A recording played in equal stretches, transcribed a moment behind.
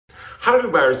How do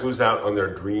buyers lose out on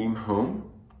their dream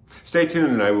home? Stay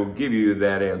tuned and I will give you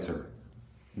that answer.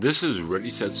 This is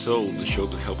Ready, Set, Sold, the show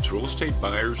that helps real estate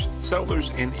buyers, sellers,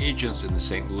 and agents in the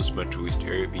St. Louis Metro East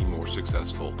area be more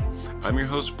successful. I'm your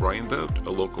host, Brian Vogt,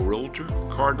 a local realtor,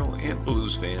 Cardinal, and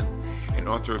Blues fan, and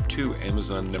author of 2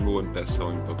 Amazon #1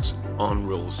 best-selling books on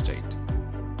real estate.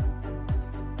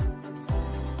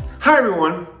 Hi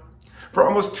everyone! For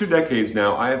almost 2 decades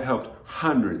now, I have helped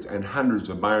hundreds and hundreds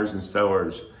of buyers and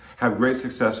sellers have great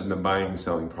success in the buying and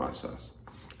selling process.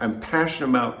 I'm passionate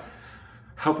about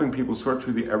helping people sort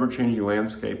through the ever-changing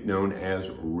landscape known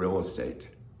as real estate.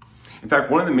 In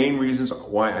fact, one of the main reasons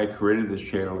why I created this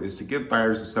channel is to give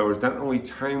buyers and sellers not only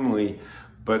timely,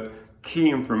 but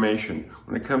key information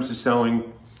when it comes to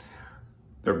selling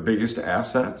their biggest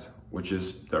asset, which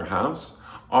is their house,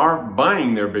 or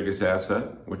buying their biggest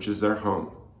asset, which is their home.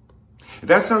 If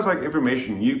that sounds like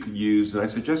information you could use, then I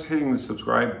suggest hitting the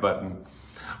subscribe button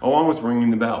along with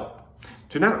ringing the bell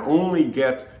to not only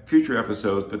get future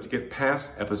episodes, but to get past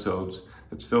episodes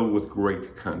that's filled with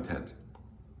great content.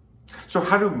 So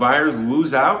how do buyers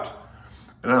lose out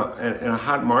in a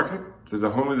hot market to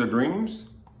the home of their dreams?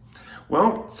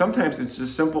 Well, sometimes it's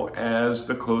as simple as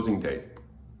the closing date.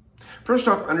 First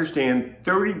off, understand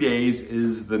 30 days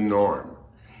is the norm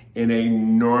in a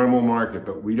normal market,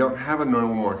 but we don't have a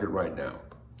normal market right now.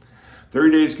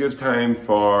 30 days gives time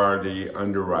for the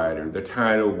underwriter, the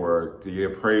title work, the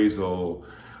appraisal,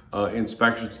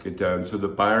 inspections to get done so the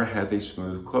buyer has a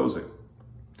smooth closing.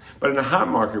 But in a hot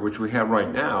market, which we have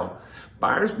right now,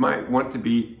 buyers might want to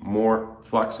be more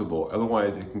flexible.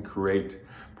 Otherwise, it can create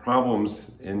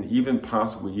problems and even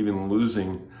possibly even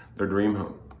losing their dream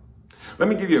home. Let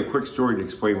me give you a quick story to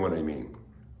explain what I mean.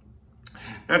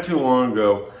 Not too long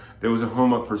ago, there was a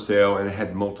home up for sale and it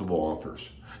had multiple offers.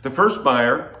 The first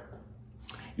buyer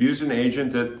used an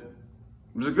agent that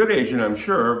was a good agent, I'm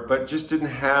sure, but just didn't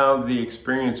have the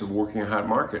experience of working a hot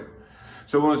market.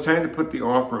 So when it was time to put the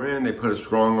offer in, they put a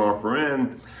strong offer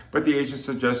in, but the agent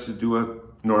suggested do a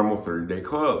normal 30-day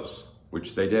close,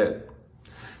 which they did.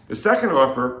 The second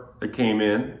offer that came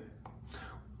in,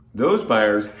 those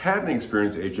buyers had an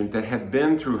experienced agent that had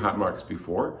been through hot markets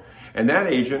before, and that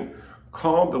agent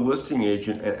called the listing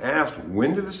agent and asked,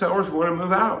 when do the sellers want to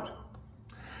move out?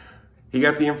 He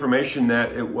got the information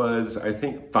that it was, I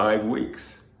think, 5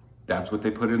 weeks. That's what they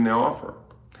put in their offer.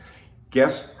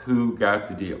 Guess who got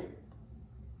the deal?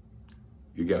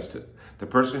 You guessed it. The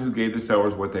person who gave the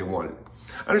sellers what they wanted.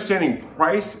 Understanding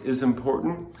price is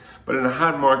important, but in a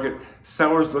hot market,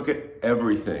 sellers look at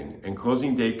everything, and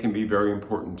closing date can be very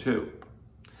important too.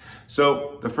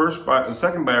 So the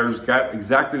second buyers got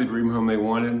exactly the dream home they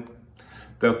wanted.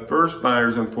 The first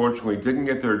buyers, unfortunately, didn't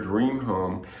get their dream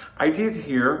home. I did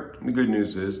hear, the good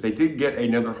news is, they did get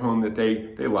another home that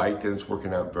they liked, and it's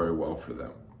working out very well for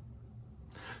them.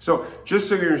 So just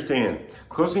so you understand,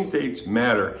 closing dates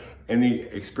matter, and the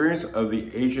experience of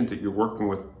the agent that you're working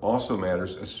with also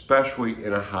matters, especially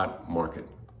in a hot market.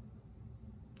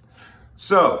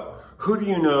 So who do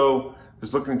you know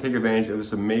is looking to take advantage of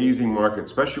this amazing market,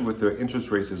 especially with the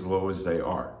interest rates as low as they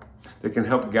are, that can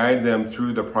help guide them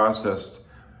through the process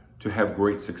to have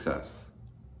great success?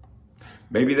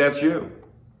 Maybe that's you.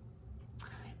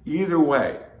 Either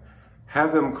way,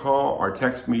 have them call or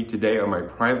text me today on my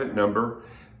private number,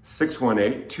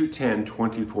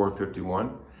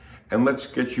 618-210-2451, and let's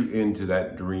get you into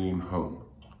that dream home.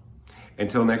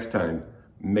 Until next time,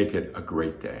 make it a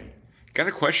great day. Got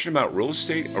a question about real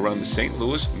estate around the St.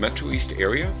 Louis Metro East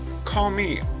area? Call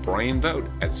me, Brian Vogt,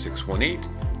 at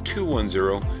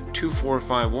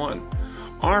 618-210-2451.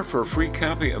 Or for a free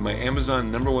copy of my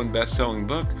Amazon #1 best-selling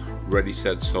book, Ready,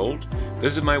 Set, Sold,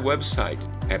 visit my website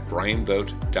at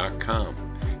brianvogt.com.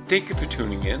 Thank you for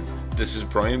tuning in. This is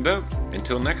Brian Vogt.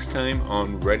 Until next time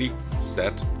on Ready,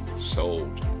 Set,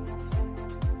 Sold.